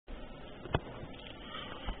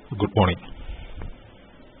Good morning.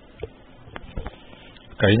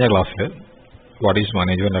 കഴിഞ്ഞ ക്ലാസ്സിൽ what is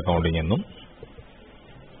management accounting എന്നും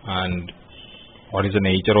and what is the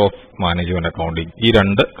nature of management accounting ഈ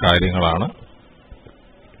രണ്ട് കാര്യങ്ങളാണ്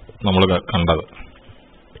നമ്മൾ കണ്ടത്.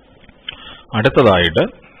 അടുത്തതായിട്ട്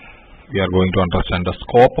we are going to understand the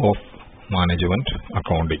scope of management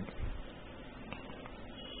accounting.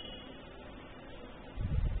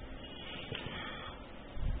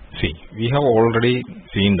 See, we have already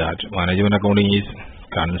seen that management accounting is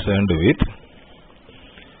concerned with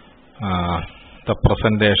the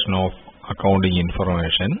presentation of accounting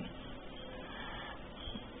information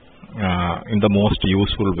in the most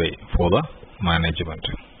useful way for the management.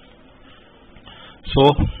 So,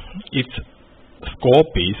 its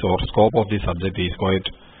scope of the subject is quite,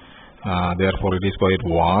 therefore it is quite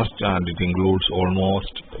vast, and it includes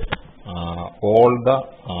almost all the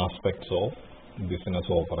aspects of business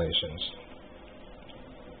operations.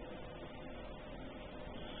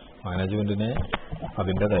 മാനേജ്മെന്റിനെ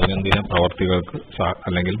അതിന്റെ ദൈനംദിന പ്രവർത്തികൾക്ക്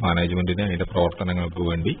അല്ലെങ്കിൽ മാനേജ്മെന്റിനെ അതിന്റെ പ്രവർത്തനങ്ങൾക്ക്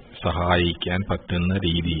വേണ്ടി സഹായിക്കാൻ പറ്റുന്ന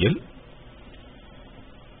രീതിയിൽ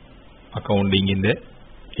അക്കൗണ്ടിങ്ങിന്റെ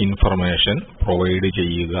ഇൻഫർമേഷൻ പ്രൊവൈഡ്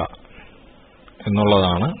ചെയ്യുക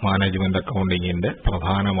എന്നുള്ളതാണ് മാനേജ്മെന്റ് അക്കൗണ്ടിങ്ങിന്റെ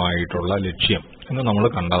പ്രധാനമായിട്ടുള്ള ലക്ഷ്യം എന്ന് നമ്മൾ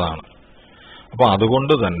കണ്ടതാണ്. അപ്പോൾ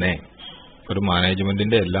അതുകൊണ്ട് തന്നെ ഒരു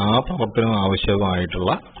മാനേജ്മെന്റിന്റെ എല്ലാ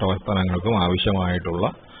പ്രവർത്തനങ്ങൾക്കും ആവശ്യമായിട്ടുള്ള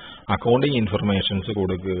അക്കൗണ്ടിങ് ഇൻഫർമേഷൻസ്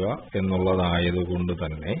കൊടുക്കുക എന്നുള്ളതായതുകൊണ്ട്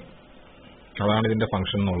തന്നെ, അതാണ് ഇതിന്റെ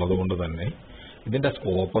ഫംഗ്ഷൻ എന്നുള്ളത് കൊണ്ട് തന്നെ ഇതിന്റെ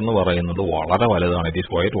സ്കോപ്പ് എന്ന് പറയുന്നത് വളരെ വലുതാണ്. It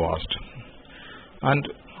is quite vast and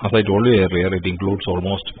as I told you earlier, it includes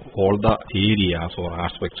almost all the areas or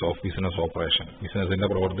aspects of business operation. ബിസിനസിന്റെ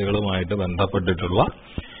പ്രവർത്തികളുമായിട്ട് ബന്ധപ്പെട്ടിട്ടുള്ള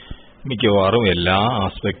മിക്കവാറും എല്ലാ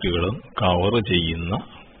ആസ്പെക്റ്റുകളും കവർ ചെയ്യുന്ന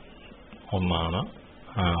ഒന്നാണ്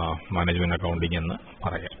മാനേജ്മെന്റ് അക്കൗണ്ടിങ് എന്ന്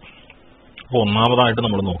പറയാം. അപ്പോൾ ഒന്നാമതായിട്ട്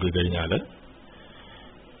നമ്മൾ നോക്കിക്കഴിഞ്ഞാൽ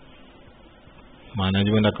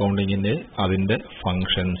മാനേജ്മെന്റ് അക്കൗണ്ടിങ്ങിന്റെ അതിന്റെ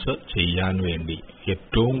ഫങ്ഷൻസ് ചെയ്യാൻ വേണ്ടി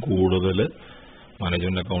ഏറ്റവും കൂടുതൽ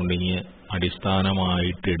മാനേജ്മെന്റ് അക്കൗണ്ടിങ്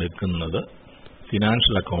അടിസ്ഥാനമായിട്ട് എടുക്കുന്നത്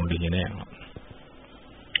financial അക്കൗണ്ടിങ്ങിനെയാണ്.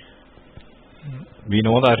 We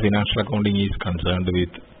know that financial accounting is concerned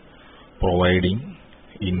with providing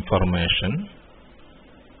information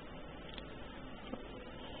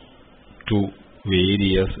to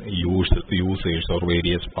various users or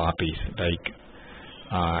various parties like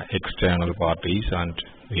external parties and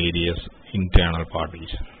various internal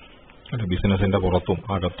parties. ബിസിനസിന്റെ പുറത്തും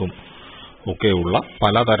അകത്തും ഒക്കെയുള്ള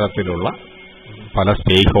പലതരത്തിലുള്ള പല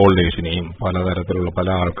സ്റ്റേക്ക് ഹോൾഡേഴ്സിനെയും പലതരത്തിലുള്ള പല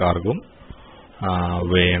ആൾക്കാർക്കും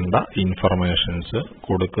വേണ്ട ഇൻഫർമേഷൻസ്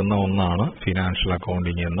കൊടുക്കുന്ന ഒന്നാണ് ഫിനാൻഷ്യൽ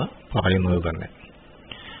അക്കൗണ്ടിങ് എന്ന് പറയുന്നത് തന്നെ.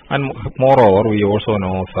 And moreover, we also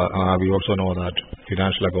know that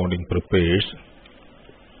financial accounting prepares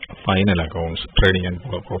final accounts, trading and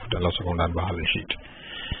profit and loss account and balance sheet.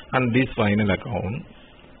 And this final account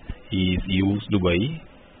is used by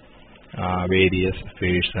various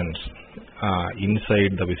persons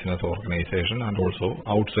inside the business organization and also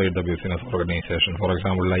outside the business organization. For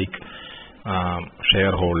example, like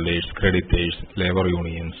shareholders, creditors, labor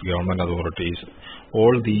unions, government authorities,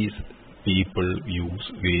 all these people use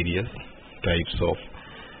various types of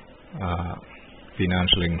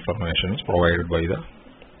financial information provided by the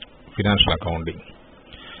financial accounting.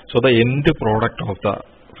 So the end product of the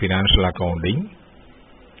financial accounting,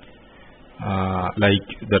 like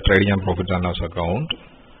the trading and profit and loss account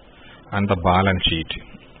and the balance sheet,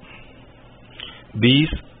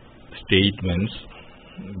 these statements,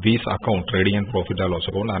 these account, trading and profit and loss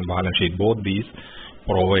account and balance sheet, both these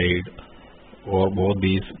provide or both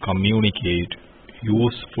these communicate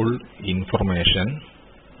useful information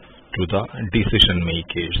to the decision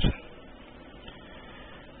makers.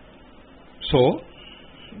 So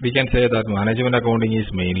we can say that management accounting is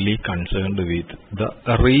mainly concerned with the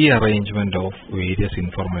rearrangement of various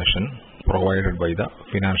information provided by the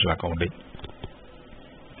financial accounting.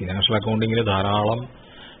 Financial അക്കൗണ്ടിങ്ങിൽ ധാരാളം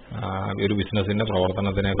ഒരു ബിസിനസിന്റെ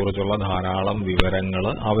പ്രവർത്തനത്തിനെ കുറിച്ചുള്ള ധാരാളം വിവരങ്ങൾ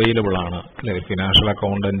available ആണ്. Financial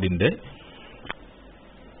അക്കൗണ്ടന്റിന്റെ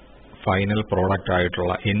final product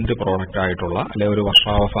ആയിട്ടുള്ള end product ആയിട്ടുള്ള അല്ലെ ഒരു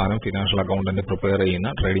വർഷാവസാനം ഫിനാൻഷ്യൽ അക്കൗണ്ടന്റ് പ്രിപ്പയർ ചെയ്യുന്ന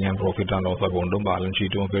trading and profit and loss അക്കൗണ്ടും ബാലൻസ്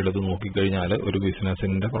ഷീറ്റും ഒക്കെ എടുത്ത് നോക്കിക്കഴിഞ്ഞാൽ ഒരു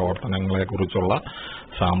ബിസിനസിന്റെ പ്രവർത്തനങ്ങളെ കുറിച്ചുള്ള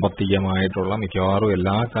സാമ്പത്തികമായിട്ടുള്ള മിക്കവാറും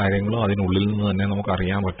എല്ലാ കാര്യങ്ങളും അതിനുള്ളിൽ നിന്ന് തന്നെ നമുക്ക്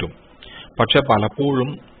അറിയാൻ പറ്റും. പക്ഷെ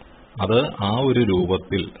പലപ്പോഴും അത് ആ ഒരു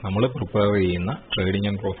രൂപത്തിൽ നമ്മൾ പ്രിപ്പയർ ചെയ്യുന്ന trading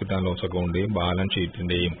and profit and loss അക്കൗണ്ടിന്റെയും balance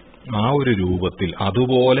ഷീറ്റിന്റെയും ആ ഒരു രൂപത്തിൽ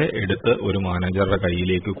അതുപോലെ എടുത്ത് ഒരു മാനേജറുടെ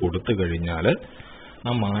കയ്യിലേക്ക് കൊടുത്തു കഴിഞ്ഞാൽ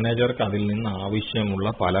ആ മാനേജർക്ക് അതിൽ നിന്ന് ആവശ്യമുള്ള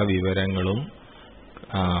പല വിവരങ്ങളും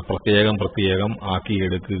പ്രത്യേകം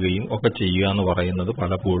ആക്കിയെടുക്കുകയും ഒക്കെ ചെയ്യുക എന്ന് പറയുന്നത്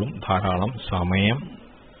പലപ്പോഴും ധാരാളം സമയം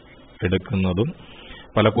എടുക്കുന്നതും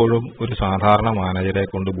പലപ്പോഴും ഒരു സാധാരണ മാനേജരെ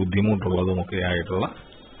കൊണ്ട് ബുദ്ധിമുട്ടുള്ളതുമൊക്കെ ആയിട്ടുള്ള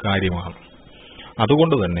കാര്യമാണ്.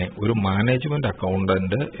 അതുകൊണ്ട് തന്നെ ഒരു മാനേജ്മെന്റ്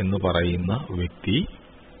അക്കൗണ്ടന്റ് എന്ന് പറയുന്ന വ്യക്തി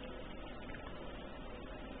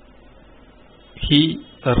he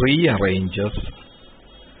rearranges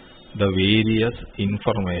the various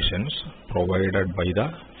informations provided by the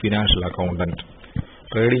financial accountant.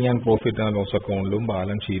 Trading and profit and loss അക്കൗണ്ടിലും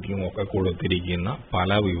balance ഷീറ്റിലും ഒക്കെ കൊടുത്തിരിക്കുന്ന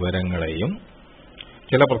പല വിവരങ്ങളെയും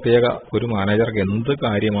ചില പ്രത്യേക ഒരു മാനേജർക്ക് എന്ത്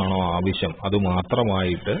കാര്യമാണോ ആവശ്യം അത്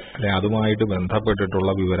മാത്രമായിട്ട് അല്ലെ അതുമായിട്ട്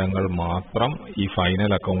ബന്ധപ്പെട്ടിട്ടുള്ള വിവരങ്ങൾ മാത്രം ഈ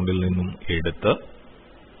ഫൈനൽ അക്കൗണ്ടിൽ നിന്നും എടുത്ത്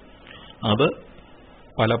അത്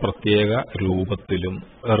പല പ്രത്യേക രൂപത്തിലും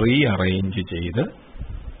റീഅറേഞ്ച് ചെയ്ത്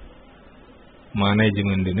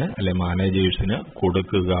മാനേജ്മെന്റിന് അല്ലെ മാനേജേഴ്സിന്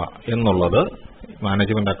കൊടുക്കുക എന്നുള്ളത്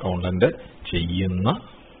മാനേജ്മെന്റ് അക്കൗണ്ടന്റ് ചെയ്യുന്ന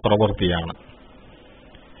പ്രവൃത്തിയാണ്.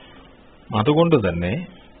 അതുകൊണ്ട് തന്നെ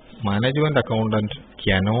management accountant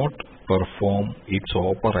cannot perform its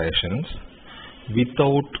operations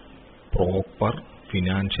without proper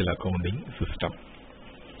financial accounting system.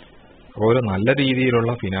 അപ്പോൾ ഒരു നല്ല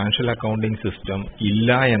രീതിയിലുള്ള ഫിനാൻഷ്യൽ അക്കൗണ്ടിംഗ് സിസ്റ്റം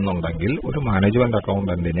ഇല്ല എന്നുണ്ടെങ്കിൽ ഒരു മാനേജ്മെന്റ്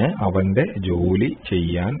അക്കൗണ്ടന്റിന് അവന്റെ ജോലി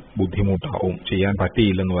ചെയ്യാൻ ബുദ്ധിമുട്ടാവും, ചെയ്യാൻ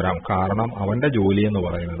പറ്റിയില്ലെന്ന് വരാം. കാരണം അവന്റെ ജോലി എന്ന്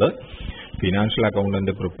പറയുന്നത് ഫിനാൻഷ്യൽ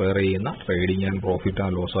അക്കൗണ്ടന്റ് പ്രിപ്പയർ ചെയ്യുന്ന trading and profit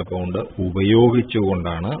and loss account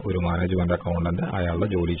ഉപയോഗിച്ചുകൊണ്ടാണ് ഒരു മാനേജ്മെന്റ് അക്കൗണ്ടന്റ് അയാളുടെ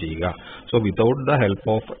ജോലി ചെയ്യുക. So without the help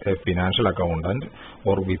of A financial accountant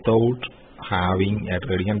or without having a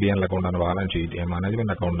trading and P&L account and balance sheet, a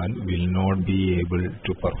management accountant will not be able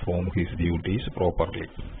to perform his duties properly.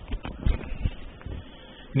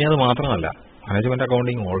 ഇനി അത് മാത്രമല്ല, management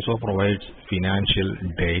accounting also provides financial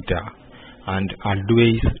data and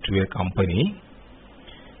advice to A company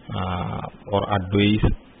or advice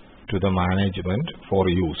to the management for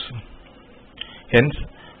use. Hence,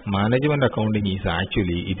 management accounting is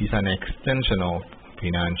actually, it is an extension of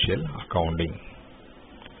financial accounting.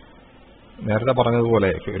 നേരത്തെ പറഞ്ഞതുപോലെ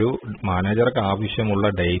ഒരു മാനേജർക്ക് ആവശ്യമുള്ള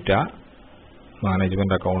data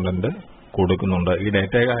management accountant കൊടുക്കുന്നുണ്ട്. ഈ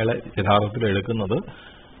data അയാൾ യഥാർത്ഥത്തിൽ എടുക്കുന്നത്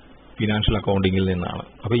ഫിനാൻഷ്യൽ അക്കൗണ്ടിങ്ങിൽ നിന്നാണ്.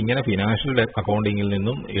 അപ്പോൾ ഇങ്ങനെ ഫിനാൻഷ്യൽ അക്കൗണ്ടിങ്ങിൽ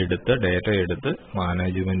നിന്നും ഡേറ്റ എടുത്ത്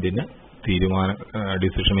മാനേജ്മെന്റിന്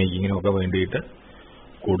ഡിസിഷൻ മേക്കിങ്ങിനൊക്കെ വേണ്ടിയിട്ട്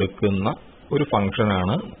കൊടുക്കുന്ന ഒരു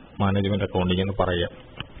ഫംഗ്ഷനാണ് മാനേജ്മെന്റ് അക്കൗണ്ടിംഗ് എന്ന് പറയാം.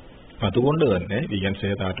 അതുകൊണ്ട് തന്നെ we can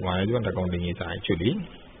say that management accounting is actually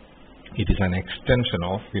it is an extension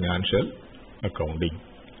of financial accounting.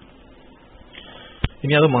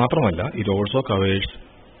 ഇനി അത് മാത്രമല്ല, it also covers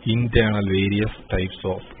various types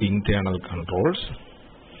of internal controls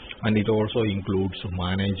and it also includes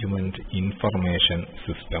management information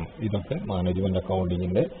system. ഇതൊക്കെ management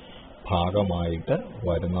അക്കൗണ്ടിങ്ങിന്റെ ഭാഗമായിട്ട്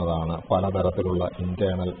വരുന്നതാണ്. പലതരത്തിലുള്ള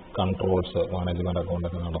internal controls management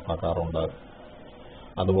accountant നടപ്പാക്കാറുണ്ട്.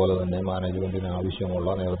 അതുപോലെ തന്നെ മാനേജ്മെന്റിന് ആവശ്യമുള്ള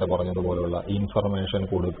നേരത്തെ പറഞ്ഞതുപോലുള്ള ഇൻഫർമേഷൻ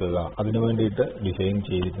കൊടുക്കുക, അതിനു വേണ്ടിയിട്ട് ഡിസൈൻ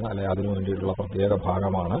ചെയ്തിരിക്കുന്ന അല്ലെങ്കിൽ അതിനു വേണ്ടിയിട്ടുള്ള പ്രത്യേക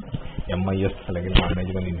ഭാഗമാണ് MIS അല്ലെങ്കിൽ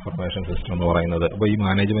മാനേജ്മെന്റ് ഇൻഫർമേഷൻ സിസ്റ്റം എന്ന് പറയുന്നത്. അപ്പോൾ ഈ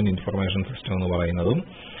മാനേജ്മെന്റ് ഇൻഫർമേഷൻ സിസ്റ്റം എന്ന് പറയുന്നതും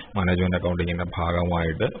മാനേജ്മെന്റ് അക്കൗണ്ടിങ്ങിന്റെ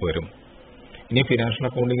ഭാഗമായിട്ട് വരും. ഇനി ഫിനാൻഷ്യൽ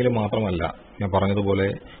അക്കൗണ്ടിങ്ങിൽ മാത്രമല്ല, ഞാൻ പറഞ്ഞതുപോലെ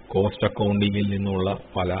കോസ്റ്റ് അക്കൗണ്ടിങ്ങിൽ നിന്നുള്ള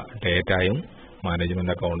പല ഡേറ്റയും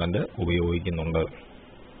മാനേജ്മെന്റ് അക്കൗണ്ടന്റ് ഉപയോഗിക്കുന്നുണ്ട്.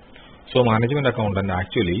 So management accountant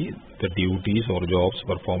actually the duties or jobs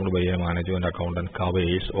performed by a management accountant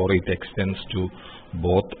covers or it extends to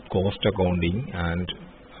both cost accounting and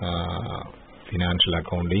financial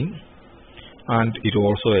accounting, and it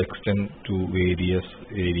also extends to various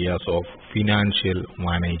areas of financial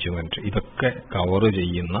management. ഇതൊക്കെ cover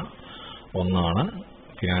ചെയ്യുന്ന ഒന്നാണ്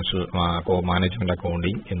financial management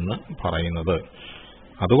accounting എന്ന് പറയുന്നത്.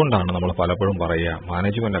 അതുകൊണ്ടാണ് നമ്മൾ പലപ്പോഴും പറയുക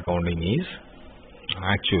management accounting is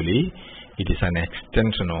actually it is an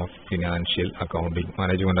extension of financial accounting.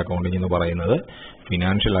 Management accounting എന്ന് പറയുന്നത്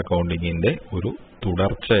ഫിനാൻഷ്യൽ അക്കൗണ്ടിങ്ങിന്റെ ഒരു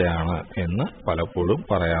തുടർച്ചയാണ് എന്ന് പലപ്പോഴും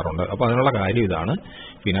പറയാറുണ്ട്. അപ്പോൾ അതിനുള്ള കാര്യം ഇതാണ്,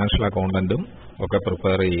 ഫിനാൻഷ്യൽ അക്കൗണ്ടന്റും ഒക്കെ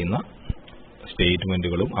പ്രിപ്പയർ ചെയ്യുന്ന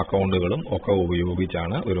സ്റ്റേറ്റ്മെന്റുകളും അക്കൗണ്ടുകളും ഒക്കെ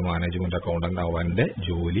ഉപയോഗിച്ചാണ് ഒരു മാനേജ്മെന്റ് അക്കൗണ്ടന്റ് അവന്റെ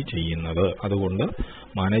ജോലി ചെയ്യുന്നത്. അതുകൊണ്ട്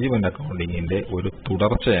മാനേജ്മെന്റ് അക്കൗണ്ടിങ്ങിന്റെ ഒരു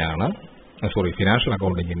തുടർച്ചയാണ് ഫിനാൻഷ്യൽ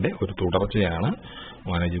അക്കൗണ്ടിങ്ങിന്റെ ഒരു തുടർച്ചയാണ്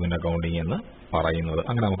മാനേജ്മെന്റ് അക്കൗണ്ടിങ് എന്ന് പറയുന്നത്.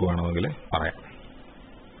 അങ്ങനെ നമുക്ക് വേണമെങ്കിൽ പറയാം.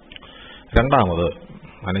 രണ്ടാമത്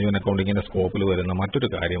മാനേജ്മെന്റ് അക്കൗണ്ടിങ്ങിന്റെ സ്കോപ്പിൽ വരുന്ന മറ്റൊരു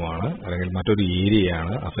കാര്യമാണ് അല്ലെങ്കിൽ മറ്റൊരു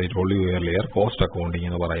ഏരിയയാണ് as I told you earlier cost accounting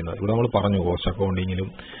എന്ന് പറയുന്നത്. ഇവിടെ നമ്മൾ പറഞ്ഞു കോസ്റ്റ് അക്കൗണ്ടിങ്ങിലും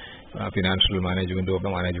ഫിനാൻഷ്യൽ മാനേജ്മെന്റും ഒക്കെ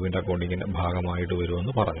മാനേജ്മെന്റ് അക്കൗണ്ടിങ്ങിന്റെ ഭാഗമായിട്ട്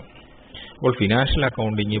വരുമെന്ന് പറഞ്ഞു. അപ്പോൾ ഫിനാൻഷ്യൽ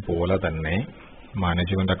അക്കൗണ്ടിങ് പോലെ തന്നെ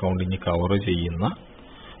മാനേജ്മെന്റ് അക്കൗണ്ടിങ് കവർ ചെയ്യുന്ന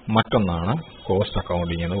മറ്റൊന്നാണ് കോസ്റ്റ്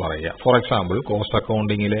അക്കൗണ്ടിങ് എന്ന് പറയുക. For example cost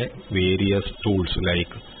അക്കൗണ്ടിങ്ങിലെ various tools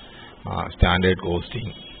like standard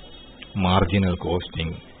costing, marginal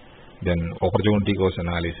costing, then opportunity cost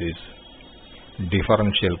analysis,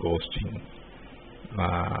 differential costing,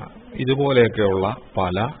 ഇതുപോലെയൊക്കെയുള്ള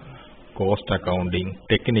പല കോസ്റ്റ് അക്കൗണ്ടിങ്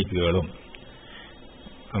ടെക്നിക്കുകളും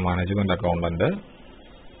മാനേജ്മെന്റ് അക്കൗണ്ടന്റ്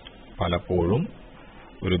പലപ്പോഴും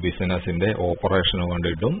ഒരു ബിസിനസിന്റെ ഓപ്പറേഷന്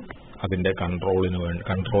വേണ്ടിയിട്ടും അതിന്റെ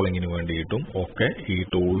കൺട്രോളിങ്ങിന് വേണ്ടിയിട്ടും ഒക്കെ ഈ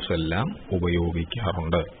ടൂൾസ് എല്ലാം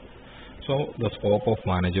ഉപയോഗിക്കാറുണ്ട്. So the scope of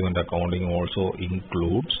management accounting also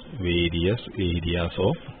includes various areas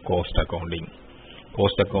of cost accounting.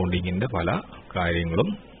 Cost accounting ന്റെ പല കാര്യങ്ങളും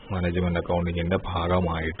മാനേജ്മെന്റ് അക്കൗണ്ടിങ്ങിന്റെ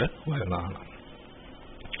ഭാഗമായിട്ട് വരുന്നതാണ്.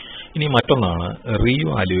 ഇനി മറ്റൊന്നാണ്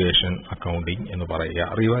റീവാലുവേഷൻ അക്കൗണ്ടിങ് എന്ന് പറയുക.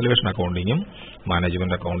 റീവാലുവേഷൻ അക്കൗണ്ടിങ്ങും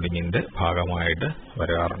മാനേജ്മെന്റ് അക്കൗണ്ടിങ്ങിന്റെ ഭാഗമായിട്ട്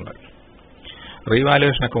വരാറുണ്ട്.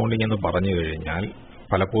 റീവാലുവേഷൻ അക്കൗണ്ടിങ് എന്ന് പറഞ്ഞു കഴിഞ്ഞാൽ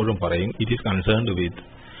പലപ്പോഴും പറയും it is concerned with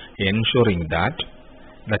ensuring that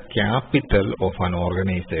the capital of an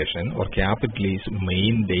organization or capital is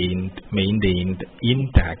maintained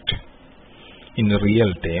intact in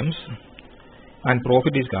real terms and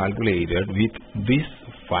profit is calculated with this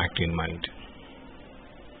fact in mind.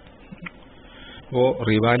 So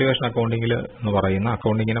revaluation accounting എന്ന് പറയുന്ന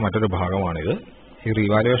അക്കൗണ്ടിങ്ങിന്റെ മറ്റൊരു ഭാഗമാണിത്. ഈ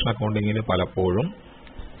revaluation അക്കൗണ്ടിങ്ങിൽ പലപ്പോഴും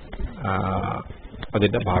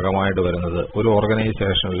അതിന്റെ ഭാഗമായിട്ട് വരുന്നത് ഒരു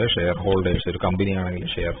ഓർഗനൈസേഷനിലെ ഷെയർ ഹോൾഡേഴ്സ്, ഒരു കമ്പനിയാണെങ്കിൽ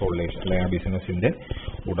ഷെയർ ഹോൾഡേഴ്സ് അല്ലെങ്കിൽ ആ ബിസിനസിന്റെ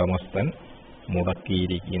ഉടമസ്ഥൻ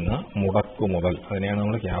മുടക്കിയിരിക്കുന്ന മുടക്കുമുതൽ, അതിനെയാണ്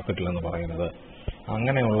നമ്മൾ ക്യാപിറ്റൽ എന്ന് പറയുന്നത്.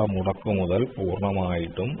 അങ്ങനെയുള്ള മുടക്കുമുതൽ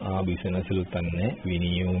പൂർണ്ണമായിട്ടും ആ ബിസിനസ്സിൽ തന്നെ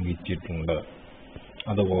വിനിയോഗിച്ചിട്ടുണ്ട്.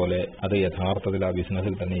 അതുപോലെ അത് യഥാർത്ഥത്തിൽ ആ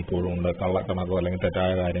ബിസിനസ്സിൽ തന്നെ ഇപ്പോഴും ഉണ്ട്. കള്ളക്കണക്കോ അല്ലെങ്കിൽ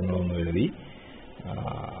തെറ്റായ കാര്യങ്ങളൊന്നും എഴുതി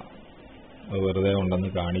വെറുതെ ഉണ്ടെന്ന്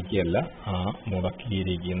കാണിക്കുകയല്ല. ആ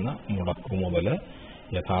മുടക്കിയിരിക്കുന്ന മുടക്കുമുതൽ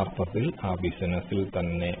യഥാർത്ഥത്തിൽ ആ ബിസിനസ്സിൽ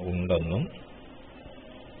തന്നെ ഉണ്ടെന്നും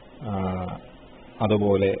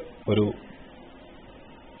അതുപോലെ ഒരു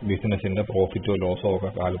ബിസിനസിന്റെ പ്രോഫിറ്റോ ലോസോ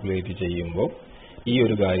ഒക്കെ കാൽക്കുലേറ്റ് ചെയ്യുമ്പോൾ ഈ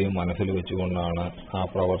ഒരു കാര്യം മനസ്സിൽ വെച്ചുകൊണ്ടാണ് ആ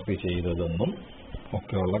പ്രവൃത്തി ചെയ്തതെന്നും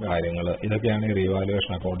ഒക്കെയുള്ള കാര്യങ്ങൾ, ഇതൊക്കെയാണ് ഈ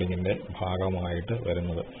റീവാലുവേഷൻ അക്കൗണ്ടിങ്ങിന്റെ ഭാഗമായിട്ട്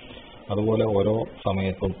വരുന്നത്. അതുപോലെ ഓരോ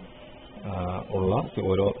സമയത്തും ഉള്ള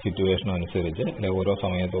ഓരോ സിറ്റുവേഷൻ അനുസരിച്ച് അല്ലെങ്കിൽ ഓരോ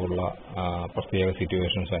സമയത്തുള്ള പ്രത്യേക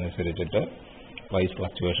സിറ്റുവേഷൻസ് അനുസരിച്ചിട്ട് പ്രൈസ്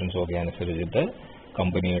ഫ്ലക്ച്വേഷൻസും ഒക്കെ അനുസരിച്ചിട്ട്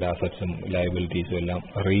കമ്പനിയുടെ അസറ്റ്സും ലയബിലിറ്റീസും എല്ലാം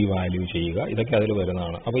റീവാല്യൂ ചെയ്യുക, ഇതൊക്കെ അതിൽ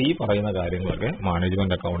വരുന്നതാണ്. അപ്പോൾ ഈ പറയുന്ന കാര്യങ്ങളൊക്കെ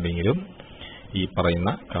മാനേജ്മെന്റ് അക്കൗണ്ടിങ്ങിലും ഈ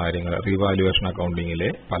പറയുന്ന കാര്യങ്ങൾ റീവാലുവേഷൻ അക്കൗണ്ടിങ്ങിലെ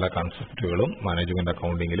പല കൺസെപ്റ്റുകളും മാനേജ്മെന്റ്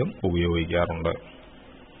അക്കൗണ്ടിങ്ങിലും ഉപയോഗിക്കാറുണ്ട്.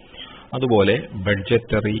 അതുപോലെ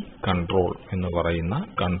ബഡ്ജറ്ററി കൺട്രോൾ എന്ന് പറയുന്ന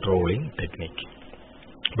കൺട്രോളിംഗ് ടെക്നിക്ക്.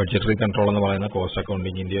 ബഡ്ജറ്ററി കൺട്രോൾ എന്ന് പറയുന്ന കോസ്റ്റ്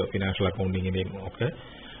അക്കൗണ്ടിങ്ങിന്റെയോ ഫിനാൻഷ്യൽ അക്കൗണ്ടിങ്ങിന്റെയും ഒക്കെ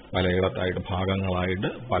പലയിടത്തായിട്ട് ഭാഗങ്ങളായിട്ട്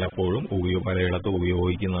പലപ്പോഴും പലയിടത്തും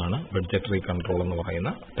ഉപയോഗിക്കുന്നതാണ് ബഡ്ജറ്ററി കൺട്രോൾ എന്ന്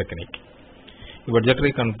പറയുന്ന ടെക്നിക്ക്. ഈ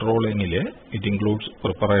budgetary കൺട്രോളിങ്ങിൽ it includes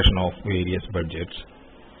preparation of various budgets,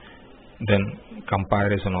 then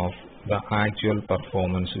comparison of the actual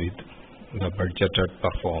performance with the budgeted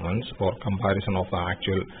performance or comparison of the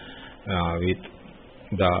actual with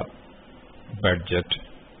the budget.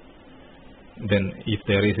 Then if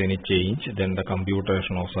there is any change, then the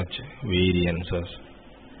computation of such variances.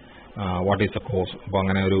 What is the cause? അപ്പോൾ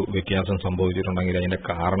അങ്ങനെ ഒരു വ്യത്യാസം സംഭവിച്ചിട്ടുണ്ടെങ്കിൽ അതിന്റെ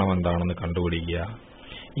കാരണം എന്താണെന്ന് കണ്ടുപിടിക്കുക.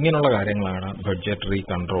 ഇങ്ങനെയുള്ള കാര്യങ്ങളാണ് ബഡ്ജറ്ററി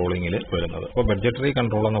കൺട്രോളിങ്ങിൽ വരുന്നത്. അപ്പോൾ ബഡ്ജറ്ററി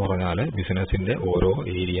കൺട്രോൾ എന്ന് പറഞ്ഞാൽ ബിസിനസിന്റെ ഓരോ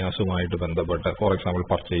ഏരിയാസുമായിട്ട് ബന്ധപ്പെട്ട്, ഫോർ എക്സാമ്പിൾ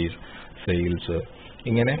പർച്ചേസ്, സെയിൽസ്,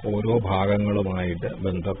 ഇങ്ങനെ ഓരോ ഭാഗങ്ങളുമായിട്ട്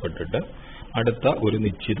ബന്ധപ്പെട്ടിട്ട് അടുത്ത ഒരു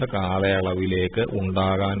നിശ്ചിത കാലയളവിലേക്ക്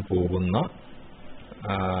ഉണ്ടാകാൻ പോകുന്ന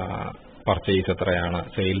പർച്ചേസ് എത്രയാണ്,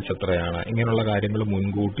 സെയിൽസ് എത്രയാണ്, ഇങ്ങനെയുള്ള കാര്യങ്ങൾ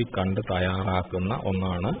മുൻകൂട്ടി കണ്ട് തയ്യാറാക്കുന്ന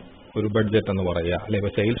ഒന്നാണ് ഒരു ബഡ്ജറ്റ് എന്ന് പറയുക. അല്ലെ,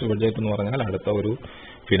 ഇപ്പോൾ സെയിൽസ് ബഡ്ജറ്റ് എന്ന് പറഞ്ഞാൽ അടുത്ത ഒരു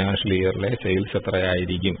ഫിനാൻഷ്യൽ ഇയറിലെ സെയിൽസ്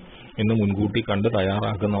എത്രയായിരിക്കും എന്ന് മുൻകൂട്ടി കണ്ട്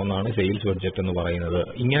തയ്യാറാക്കുന്ന ഒന്നാണ് സെയിൽസ് ബഡ്ജറ്റ് എന്ന് പറയുന്നത്.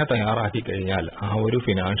 ഇങ്ങനെ തയ്യാറാക്കി കഴിഞ്ഞാൽ ആ ഒരു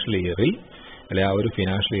ഫിനാൻഷ്യൽ ഇയറിൽ അല്ലെ ആ ഒരു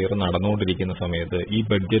ഫിനാൻഷ്യൽ ഇയർ നടന്നുകൊണ്ടിരിക്കുന്ന സമയത്ത് ഈ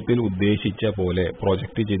ബഡ്ജറ്റിൽ ഉദ്ദേശിച്ച പോലെ,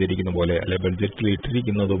 പ്രൊജക്ട് ചെയ്തിരിക്കുന്ന പോലെ അല്ലെ ബഡ്ജറ്റിൽ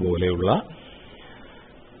ഇട്ടിരിക്കുന്നത് പോലെയുള്ള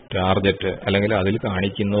ടാർഗറ്റ് അല്ലെങ്കിൽ അതിൽ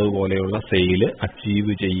കാണിക്കുന്നത് പോലെയുള്ള സെയിൽ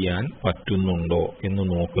അച്ചീവ് ചെയ്യാൻ പറ്റുന്നുണ്ടോ എന്ന്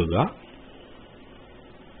നോക്കുക.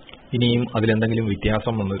 ഇനിയും അതിലെന്തെങ്കിലും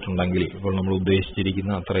വ്യത്യാസം വന്നിട്ടുണ്ടെങ്കിൽ, ഇപ്പോൾ നമ്മൾ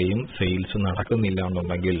ഉദ്ദേശിച്ചിരിക്കുന്ന അത്രയും സെയിൽസ് നടക്കുന്നില്ല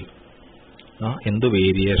എന്നുണ്ടെങ്കിൽ എന്ത്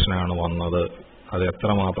വേരിയേഷനാണ് വന്നത്, അത്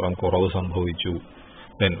എത്രമാത്രം കുറവ് സംഭവിച്ചു,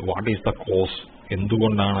 then what is the cause,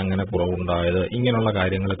 എന്തുകൊണ്ടാണ് അങ്ങനെ കുറവുണ്ടായത്, ഇങ്ങനെയുള്ള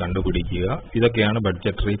കാര്യങ്ങൾ കണ്ടുപിടിക്കുക. ഇതൊക്കെയാണ്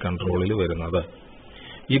ബഡ്ജറ്ററി കൺട്രോളിൽ വരുന്നത്.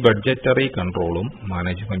 ഈ ബഡ്ജറ്ററി കൺട്രോളും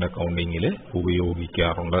മാനേജ്മെന്റ് അക്കൗണ്ടിങ്ങിൽ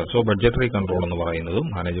ഉപയോഗിക്കാറുണ്ട്. സോ ബഡ്ജറ്ററി കൺട്രോൾ എന്ന് പറയുന്നതും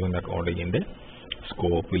മാനേജ്മെന്റ് അക്കൗണ്ടിങ്ങിന്റെ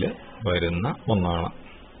സ്കോപ്പിൽ വരുന്ന ഒന്നാണ്.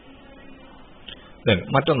 ദെൻ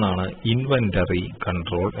മറ്റൊന്നാണ് ഇൻവെന്ററി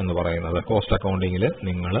കൺട്രോൾ എന്ന് പറയുന്നത്. കോസ്റ്റ് അക്കൗണ്ടിങ്ങിൽ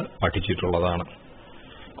നിങ്ങൾ പഠിച്ചിട്ടുള്ളതാണ്.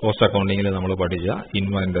 കോസ്റ്റ് അക്കൗണ്ടിങ്ങിൽ നമ്മൾ പഠിച്ച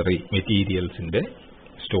ഇൻവെന്ററി മെറ്റീരിയൽസിന്റെ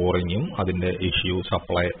സ്റ്റോറിങ്ങും അതിന്റെ ഇഷ്യൂ,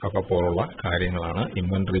 സപ്ലൈ ഒക്കെ പോലുള്ള കാര്യങ്ങളാണ്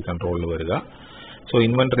ഇൻവെന്ററി കൺട്രോളിൽ വരിക. So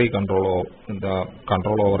inventory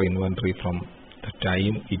control over inventory from the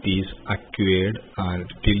time it is acquired and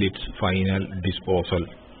till its final disposal.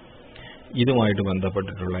 ഇതുമായിട്ട്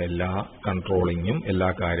ബന്ധപ്പെട്ടിട്ടുള്ള എല്ലാ കൺട്രോളിങ്ങും എല്ലാ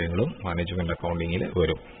കാര്യങ്ങളും മാനേജ്മെന്റ് അക്കൗണ്ടിങ്ങിൽ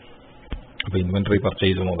വരും. അപ്പോൾ ഇൻവെന്ററി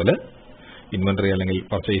പർച്ചേസ് മുതൽ ഇൻവെന്ററി അല്ലെങ്കിൽ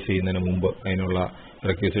പർച്ചേസ് ചെയ്യുന്നതിന് മുമ്പ് അതിനുള്ള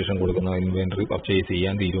റിക്വസിഷൻ കൊടുക്കുന്ന ഇൻവെന്ററി പർച്ചേസ്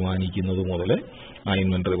ചെയ്യാൻ തീരുമാനിക്കുന്നത് മുതൽ ആ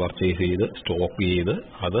ഇൻവെന്ററി പർച്ചേസ് ചെയ്ത് സ്റ്റോക്ക് ചെയ്ത്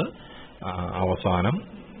അത് അവസാനം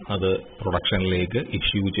അത് പ്രൊഡക്ഷനിലേക്ക്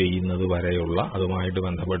ഇഷ്യൂ ചെയ്യുന്നത് വരെയുള്ള അതുമായിട്ട്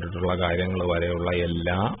ബന്ധപ്പെട്ടിട്ടുള്ള കാര്യങ്ങൾ വരെയുള്ള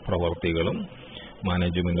എല്ലാ പ്രവൃത്തികളും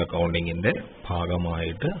മാനേജ്മെന്റ് അക്കൗണ്ടിങ്ങിന്റെ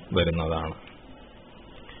ഭാഗമായിട്ട് വരുന്നതാണ്.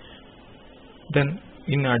 Then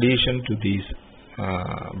in addition to these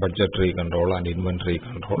budgetary control and inventory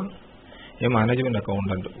control, a management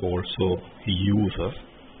accountant also uses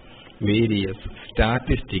various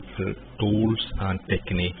statistical tools and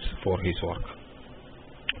techniques for his work.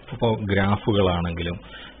 ഇപ്പോൾ ഗ്രാഫുകളാണെങ്കിലും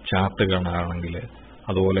ചാർട്ടുകളാണെങ്കിൽ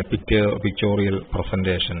അതുപോലെ പിക്ചോറിയൽ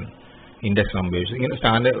പ്രസന്റേഷൻ, ഇൻഡെക്സ് നമ്പേഴ്സ്, ഇങ്ങനെ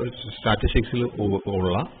സ്റ്റാറ്റിസ്റ്റിക്സിൽ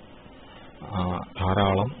ഉള്ള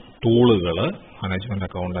ധാരാളം ടൂളുകൾ മാനേജ്മെന്റ്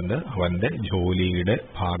അക്കൗണ്ടന്റ് അവന്റെ ജോലിയുടെ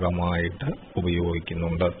ഭാഗമായിട്ട്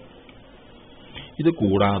ഉപയോഗിക്കുന്നുണ്ട്. ഇത്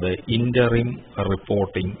കൂടാതെ ഇന്ററിം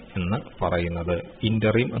റിപ്പോർട്ടിംഗ് എന്ന് പറയുന്നത്,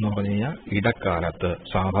 ഇന്ററിം എന്ന് പറഞ്ഞു കഴിഞ്ഞാൽ ഇടക്കാലത്ത്,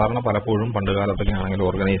 സാധാരണ പലപ്പോഴും പണ്ടുകാലത്തൊക്കെ ആണെങ്കിൽ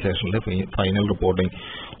ഓർഗനൈസേഷനിൽ ഫൈനൽ റിപ്പോർട്ടിംഗ്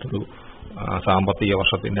ഒരു സാമ്പത്തിക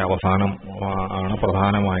വർഷത്തിന്റെ അവസാനം ആണ്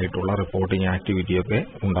പ്രധാനമായിട്ടുള്ള റിപ്പോർട്ടിംഗ് ആക്ടിവിറ്റിയൊക്കെ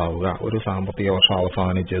ഉണ്ടാവുക. ഒരു സാമ്പത്തിക വർഷം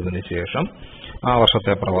അവസാനിച്ചതിന് ശേഷം ആ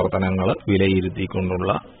വർഷത്തെ പ്രവർത്തനങ്ങൾ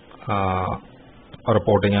വിലയിരുത്തിക്കൊണ്ടുള്ള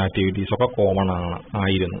റിപ്പോർട്ടിംഗ് ആക്ടിവിറ്റീസ് ഒക്കെ കോമൺ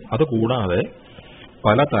ആയിരുന്നു. അതുകൂടാതെ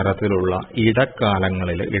പലതരത്തിലുള്ള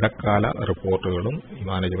ഇടക്കാല റിപ്പോർട്ടുകളും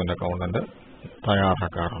management accountant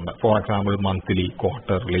തയ്യാറാക്കാറുണ്ട്. For example monthly,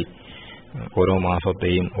 quarterly, ഓരോ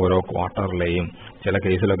മാസത്തെയും ഓരോ ക്വാർട്ടറിലെയും, ചില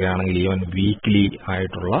കേസിലൊക്കെ ആണെങ്കിൽ ഈവൻ വീക്ക്ലി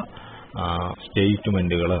ആയിട്ടുള്ള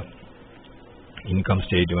സ്റ്റേറ്റ്മെന്റുകൾ, income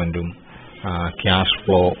സ്റ്റേറ്റ്മെന്റും cash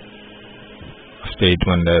flow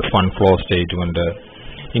statement, fund flow statement,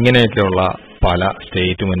 ഇങ്ങനെയൊക്കെയുള്ള പല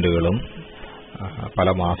സ്റ്റേറ്റ്മെന്റുകളും പല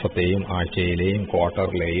മാസത്തെയും ആഴ്ചയിലെയും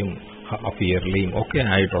ക്വാർട്ടറിലെയും ഇയർലിയും ഒക്കെ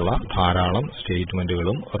ആയിട്ടുള്ള ധാരാളം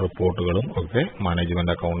സ്റ്റേറ്റ്മെന്റുകളും റിപ്പോർട്ടുകളും ഒക്കെ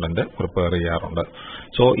മാനേജ്മെന്റ് അക്കൗണ്ടന്റ് പ്രിപ്പയർ ചെയ്യാറുണ്ട്.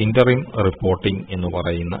 സോ ഇന്ററിം റിപ്പോർട്ടിംഗ് എന്ന്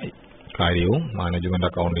പറയുന്ന കാര്യവും മാനേജ്മെന്റ്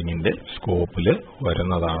അക്കൗണ്ടിങ്ങിന്റെ സ്കോപ്പിൽ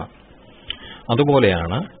വരുന്നതാണ്.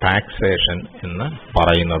 അതുപോലെയാണ് ടാക്സേഷൻ എന്ന്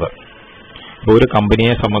പറയുന്നത്. ഇപ്പോൾ ഒരു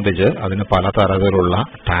കമ്പനിയെ സംബന്ധിച്ച് അതിന് പലതരത്തിലുള്ള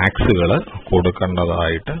ടാക്സുകൾ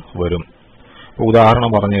കൊടുക്കേണ്ടതായിട്ട് വരും.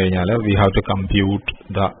 ഉദാഹരണം പറഞ്ഞു കഴിഞ്ഞാൽ we have to compute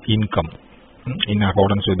the income in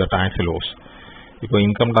accordance with the tax loss. ഇപ്പോൾ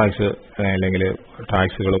ഇൻകം ടാക്സ് അല്ലെങ്കിൽ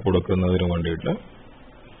ടാക്സുകൾ കൊടുക്കുന്നതിന് വേണ്ടിയിട്ട്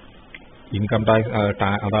ഇൻകം ടാക്സ്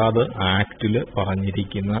അതാത് ആക്ടിൽ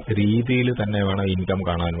പറഞ്ഞിരിക്കുന്ന രീതിയിൽ തന്നെ വേണം ഇൻകം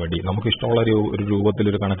കാണാൻ വേണ്ടി. നമുക്ക് ഇഷ്ടമുള്ള ഒരു രൂപത്തിൽ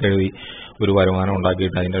ഒരു കണക്കെഴുതി ഒരു വരുമാനം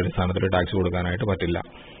ഉണ്ടാക്കിയിട്ട് അതിന്റെ അടിസ്ഥാനത്തിൽ ടാക്സ് കൊടുക്കാനായിട്ട് പറ്റില്ല.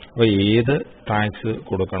 അപ്പോൾ ഏത് ടാക്സ്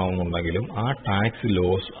കൊടുക്കണമെന്നുണ്ടെങ്കിലും ആ ടാക്സ്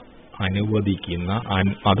ലോസ് അനുവദിക്കുന്ന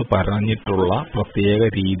അത് പറഞ്ഞിട്ടുള്ള പ്രത്യേക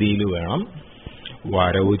രീതിയിൽ വേണം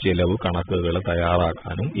വരവ് ചെലവ് കണക്കുകൾ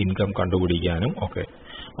തയ്യാറാക്കാനും ഇൻകം കണ്ടുപിടിക്കാനും ഒക്കെ.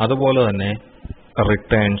 അതുപോലെ തന്നെ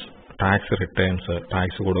റിട്ടേൺസ്, ടാക്സ് റിട്ടേൺസ്,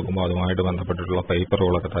 ടാക്സ് കൊടുക്കുമ്പോൾ അതുമായിട്ട് ബന്ധപ്പെട്ടിട്ടുള്ള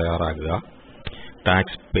പേപ്പറുകളൊക്കെ തയ്യാറാക്കുക,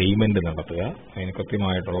 ടാക്സ് പേയ്മെന്റ് നടത്തുക, അതിന്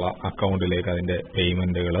കൃത്യമായിട്ടുള്ള അക്കൗണ്ടിലേക്ക് അതിന്റെ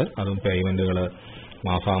പേയ്മെന്റുകൾ, അതും പേയ്മെന്റുകൾ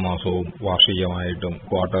മാസാമാസവും വാർഷികമായിട്ടും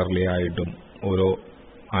ക്വാർട്ടർലി ആയിട്ടും ഓരോ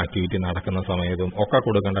ആക്ടിവിറ്റി നടക്കുന്ന സമയത്തും ഒക്കെ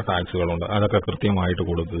കൊടുക്കേണ്ട ടാക്സുകളുണ്ട്. അതൊക്കെ കൃത്യമായിട്ട്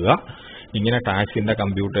കൊടുക്കുക. ഇങ്ങനെ ടാക്സിന്റെ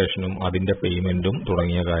കമ്പ്യൂട്ടേഷനും അതിന്റെ പേയ്മെന്റും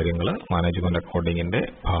തുടങ്ങിയ കാര്യങ്ങൾ മാനേജ്മെന്റ് അക്കൗണ്ടിങ്ങിന്റെ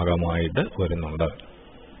ഭാഗമായിട്ട് വരുന്നുണ്ട്.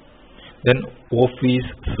 ദെൻ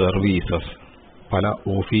ഓഫീസ് സർവീസസ്, പല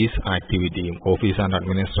ഓഫീസ് ആക്ടിവിറ്റിയും ഓഫീസ് ആൻഡ്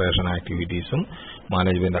അഡ്മിനിസ്ട്രേഷൻ ആക്ടിവിറ്റീസും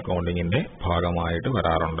മാനേജ്മെന്റ് അക്കൗണ്ടിങ്ങിന്റെ ഭാഗമായിട്ട്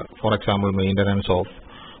വരാറുണ്ട്. For example maintenance of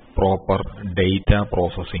proper data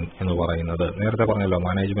processing എന്ന് പറയുന്നത്, നേരത്തെ പറഞ്ഞല്ലോ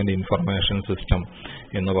മാനേജ്മെന്റ് ഇൻഫർമേഷൻ സിസ്റ്റം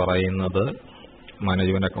എന്ന് പറയുന്നത്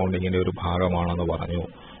മാനേജ്മെന്റ് അക്കൗണ്ടിങ്ങിന്റെ ഒരു ഭാഗമാണെന്ന് പറഞ്ഞു.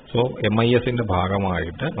 സോ MISന്റെ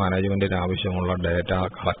ഭാഗമായിട്ട് മാനേജ്മെന്റിന് ആവശ്യമുള്ള ഡേറ്റ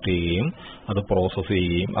കളക്ട് ചെയ്യുകയും അത് പ്രോസസ്സ്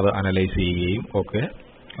ചെയ്യുകയും അത് അനലൈസ് ചെയ്യുകയും ഒക്കെ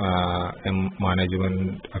മാനേജ്മെന്റ്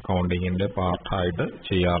അക്കൗണ്ടിങ്ങിന്റെ പാർട്ടായിട്ട്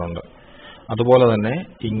ചെയ്യാറുണ്ട്. അതുപോലെ തന്നെ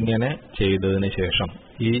ഇങ്ങനെ ചെയ്തതിന് ശേഷം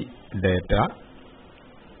ഈ data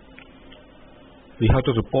we have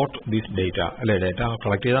to report this data, അല്ലെ, ഡേറ്റ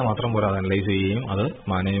കളക്ട് ചെയ്താൽ മാത്രം പോരാ, അത് അനലൈസ് ചെയ്യുകയും അത്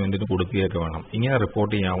മാനേജ്മെന്റിന് കൊടുക്കുകയൊക്കെ വേണം. ഇങ്ങനെ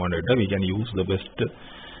റിപ്പോർട്ട് ചെയ്യാൻ വേണ്ടിയിട്ട് we can use the best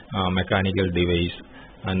mechanical device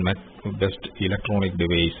and best electronic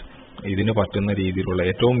device. ഇതിന് പറ്റുന്ന രീതിയിലുള്ള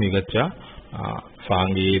ഏറ്റവും മികച്ച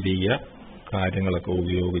സാങ്കേതിക കാര്യങ്ങളൊക്കെ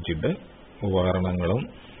ഉപയോഗിച്ചിട്ട്, ഉപകരണങ്ങളും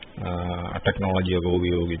ടെക്നോളജിയൊക്കെ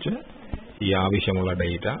ഉപയോഗിച്ച് ഈ ആവശ്യമുള്ള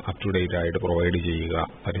ഡേറ്റ അപ് ടു ഡേറ്റ് ആയിട്ട് പ്രൊവൈഡ് ചെയ്യുക.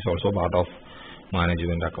 That is also part of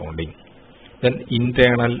management accounting. Then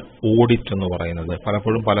internal audit എന്ന് പറയുന്നത്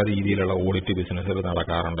പലപ്പോഴും പല രീതിയിലുള്ള ഓഡിറ്റ് ബിസിനസ്സിൽ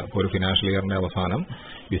നടക്കാറുണ്ട്. ഒരു ഫിനാൻഷ്യൽ ഇയറിന്റെ അവസാനം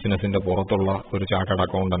ബിസിനസിന്റെ പുറത്തുള്ള ഒരു ചാർട്ടേഡ്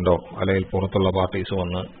അക്കൗണ്ടന്റോ അല്ലെങ്കിൽ പുറത്തുള്ള പാർട്ടീസ്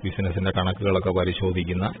വന്ന് ബിസിനസിന്റെ കണക്കുകളൊക്കെ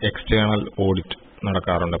പരിശോധിക്കുന്ന എക്സ്റ്റേണൽ ഓഡിറ്റ്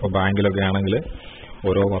നടക്കാറുണ്ട്. അപ്പോൾ ബാങ്കിലൊക്കെ ആണെങ്കിൽ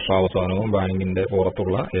ഓരോ വർഷാവസാനവും ബാങ്കിന്റെ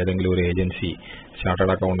പുറത്തുള്ള ഏതെങ്കിലും ഒരു ഏജൻസി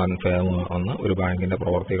ചാർട്ടേഡ് അക്കൗണ്ടന്റ് ഫേം വന്ന് ഒരു ബാങ്കിന്റെ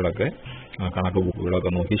പ്രവർത്തികളൊക്കെ കണക്ക്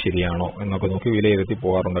ബുക്കുകളൊക്കെ നോക്കി ശരിയാണോ എന്നൊക്കെ നോക്കി വിലയിരുത്തി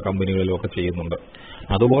പോകാറുണ്ട്. കമ്പനികളിലൊക്കെ ചെയ്യുന്നുണ്ട്.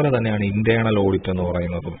 അതുപോലെ തന്നെയാണ് ഇന്റേണൽ ഓഡിറ്റ് എന്ന്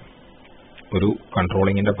പറയുന്നതും ഒരു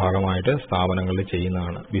കൺട്രോളിങ്ങിന്റെ ഭാഗമായിട്ട് സ്ഥാപനങ്ങളിൽ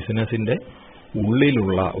ചെയ്യുന്നതാണ്. ബിസിനസിന്റെ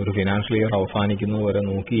ഉള്ളിലുള്ള ഒരു ഫിനാൻഷ്യൽ ഇയർ അവസാനിക്കുന്നതുവരെ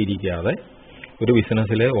നോക്കിയിരിക്കാതെ ഒരു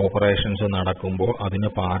ബിസിനസ്സിലെ ഓപ്പറേഷൻസ് നടക്കുമ്പോൾ അതിന്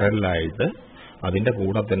പാരലായിട്ട് അതിന്റെ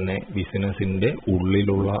കൂടെ തന്നെ ബിസിനസിന്റെ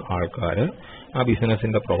ഉള്ളിലുള്ള ആൾക്കാർ ആ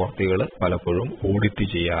ബിസിനസിന്റെ പ്രവർത്തികൾ പലപ്പോഴും ഓഡിറ്റ്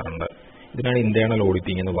ചെയ്യാറുണ്ട്. ഇതിനാണ് ഇന്റേണൽ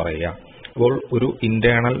ഓഡിറ്റിംഗ് എന്ന് പറയുക. അപ്പോൾ ഒരു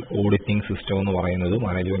ഇന്റേണൽ ഓഡിറ്റിംഗ് സിസ്റ്റം എന്ന് പറയുന്നത്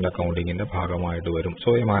മാനേജ്മെന്റ് അക്കൗണ്ടിങ്ങിന്റെ ഭാഗമായിട്ട് വരും. So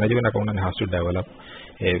A management accountant has to develop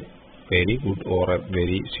A very good or a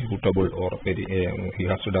very suitable or he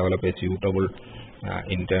has to develop a suitable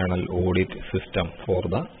internal audit system for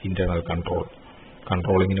the internal control.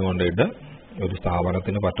 കൺട്രോളിങ്ങിന് വേണ്ടിയിട്ട് ഒരു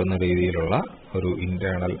സ്ഥാപനത്തിന് പറ്റുന്ന രീതിയിലുള്ള ഒരു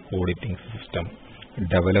ഇന്റേണൽ ഓഡിറ്റിംഗ് സിസ്റ്റം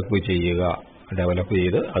ഡെവലപ്പ്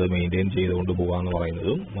ചെയ്ത് അത് maintain ചെയ്തുകൊണ്ട് പോകുക എന്ന്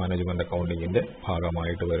പറയുന്നതും മാനേജ്മെന്റ് അക്കൗണ്ടിങ്ങിന്റെ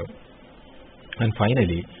ഭാഗമായിട്ട് വരും. ആൻഡ്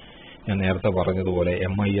ഫൈനലി ഞാൻ നേരത്തെ പറഞ്ഞതുപോലെ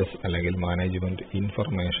MIS അല്ലെങ്കിൽ മാനേജ്മെന്റ്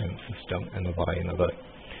ഇൻഫർമേഷൻ സിസ്റ്റം എന്ന് പറയുന്നത്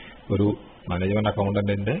ഒരു മാനേജ്മെന്റ്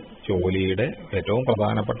അക്കൗണ്ടന്റിന്റെ ജോലിയുടെ ഏറ്റവും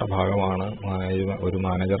പ്രധാനപ്പെട്ട ഭാഗമാണ്. ഒരു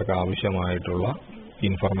മാനേജർക്ക് ആവശ്യമായിട്ടുള്ള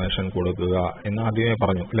ഇൻഫർമേഷൻ കൊടുക്കുക എന്ന് ആദ്യമേ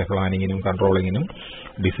പറഞ്ഞു അല്ലെ. പ്ലാനിങ്ങിനും കൺട്രോളിങ്ങിനും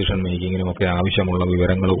ഡിസിഷൻ മേക്കിങ്ങിനും ഒക്കെ ആവശ്യമുള്ള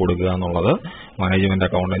വിവരങ്ങൾ കൊടുക്കുക എന്നുള്ളത് മാനേജ്മെന്റ്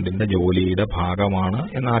അക്കൗണ്ടന്റിന്റെ ജോലിയുടെ ഭാഗമാണ്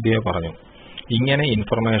എന്ന് ആദ്യമേ പറഞ്ഞു. ഇങ്ങനെ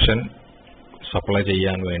ഇൻഫർമേഷൻ സപ്ലൈ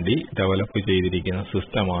ചെയ്യാൻ വേണ്ടി ഡെവലപ്പ് ചെയ്തിരിക്കുന്ന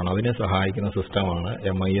സിസ്റ്റമാണ്, അതിനെ സഹായിക്കുന്ന സിസ്റ്റമാണ്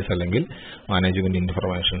MIS അല്ലെങ്കിൽ മാനേജ്മെന്റ്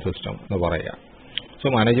ഇൻഫർമേഷൻ സിസ്റ്റം എന്ന് പറയുക. So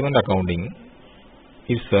management accounting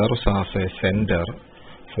serves as a center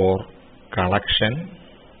for collection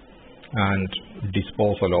and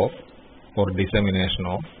disposal of or dissemination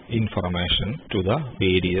of information to the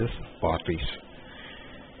various parties.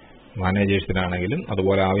 മാനേജേഴ്സിനാണെങ്കിലും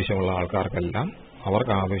അതുപോലെ ആവശ്യമുള്ള ആൾക്കാർക്കെല്ലാം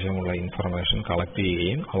അവർക്ക് ആവശ്യമുള്ള ഇൻഫർമേഷൻ കളക്ട്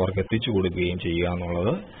ചെയ്യുകയും അവർക്ക് എത്തിച്ചു കൊടുക്കുകയും ചെയ്യുക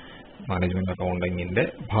എന്നുള്ളത് മാനേജ്മെന്റ് അക്കൗണ്ടിങ്ങിന്റെ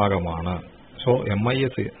ഭാഗമാണ്. സോ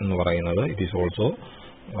MIS എന്ന് പറയുന്നത് it is also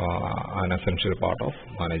an essential part of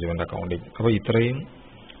management accounting. അപ്പോൾ ഇത്രയും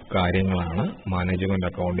കാര്യങ്ങളാണ് മാനേജ്മെന്റ്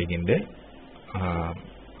അക്കൗണ്ടിങ്ങിന്റെ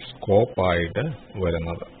സ്കോപ്പായിട്ട്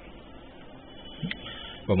വരുന്നത്.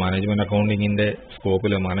 ഇപ്പോൾ മാനേജ്മെന്റ് അക്കൗണ്ടിങ്ങിന്റെ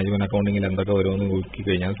സ്കോപ്പിൽ മാനേജ്മെന്റ് അക്കൗണ്ടിങ്ങിൽ എന്തൊക്കെ വരുമെന്ന്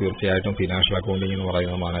നോക്കിക്കഴിഞ്ഞാൽ തീർച്ചയായിട്ടും ഫിനാൻഷ്യൽ അക്കൗണ്ടിംഗ് എന്ന്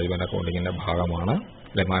പറയുന്നത് മാനേജ്മെന്റ് അക്കൗണ്ടിങ്ങിന്റെ ഭാഗമാണ്.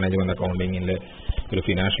 അല്ലെ, മാനേജ്മെന്റ് അക്കൗണ്ടിങ്ങിൽ ഒരു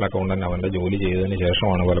ഫിനാൻഷ്യൽ അക്കൗണ്ടന്റ് അവന്റെ ജോലി ചെയ്തതിന്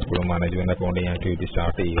ശേഷമാണ് പലപ്പോഴും മാനേജ്മെന്റ് അക്കൗണ്ടിങ് ആക്ടിവിറ്റി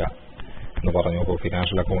സ്റ്റാർട്ട് ചെയ്യുക എന്ന് പറഞ്ഞു. അപ്പോൾ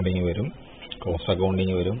ഫിനാൻഷ്യൽ അക്കൗണ്ടിങ് വരും, കോസ്റ്റ്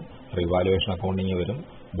അക്കൗണ്ടിങ് വരും, റിവാലുവേഷൻ അക്കൗണ്ടിങ് വരും,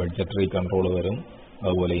 ബഡ്ജറ്ററി കൺട്രോൾ വരും,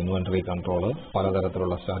 അതുപോലെ ഇൻവെന്ററി കൺട്രോൾ,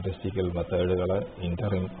 പലതരത്തിലുള്ള statistical മെത്തേഡുകൾ,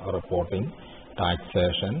 interim reporting,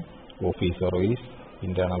 taxation, office service,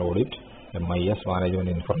 internal audit, MIS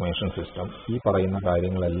management information system, ഈ പറയുന്ന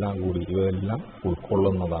കാര്യങ്ങളെല്ലാം കൂടി ഇവയെല്ലാം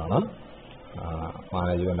ഉൾക്കൊള്ളുന്നതാണ്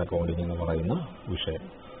മാനേജ്മെന്റ് അക്കൗണ്ടിംഗ് എന്ന് പറയുന്ന വിഷയം.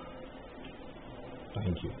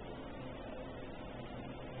 Thank you.